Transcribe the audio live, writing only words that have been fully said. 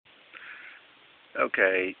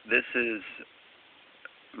Okay, this is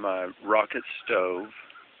my rocket stove.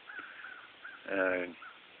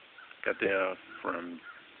 Got the from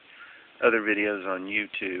other videos on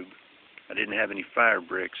YouTube. I didn't have any fire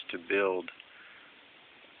bricks to build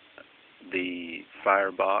the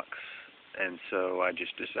firebox, and so I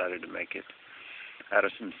just decided to make it out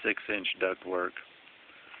of some 6-inch ductwork.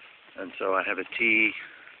 And so I have a T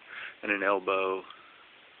and an elbow.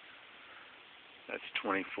 That's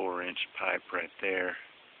 24-inch pipe right there.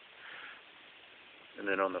 And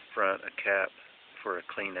then on the front, a cap for a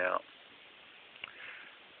clean out.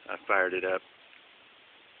 I fired it up,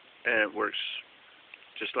 and it works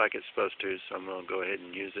just like it's supposed to, so I'm going to go ahead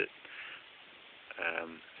and use it.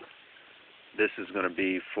 This is going to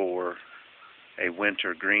be for a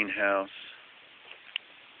winter greenhouse,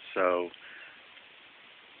 so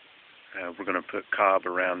we're going to put cob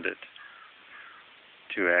around it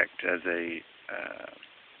to act as a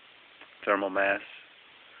thermal mass.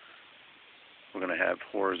 We're going to have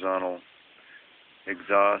horizontal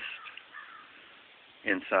exhaust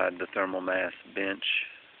inside the thermal mass bench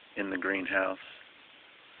in the greenhouse.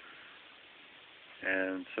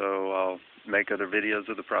 And so I'll make other videos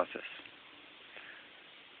of the process.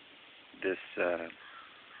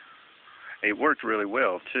 It worked really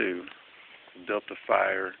well too. Built the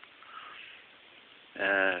fire,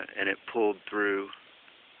 and it pulled through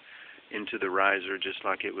into the riser just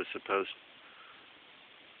like it was supposed.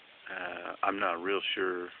 I'm not real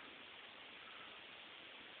sure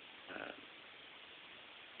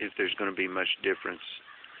if there's going to be much difference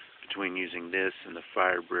between using this and the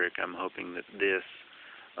fire brick. I'm hoping that this,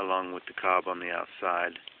 along with the cob on the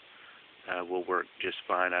outside, will work just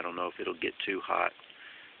fine. I don't know if it'll get too hot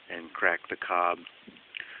and crack the cob.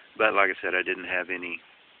 But like I said, I didn't have any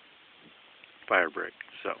fire brick,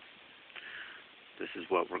 so this is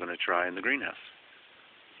what we're going to try in the greenhouse.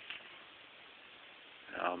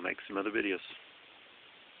 I'll make some other videos.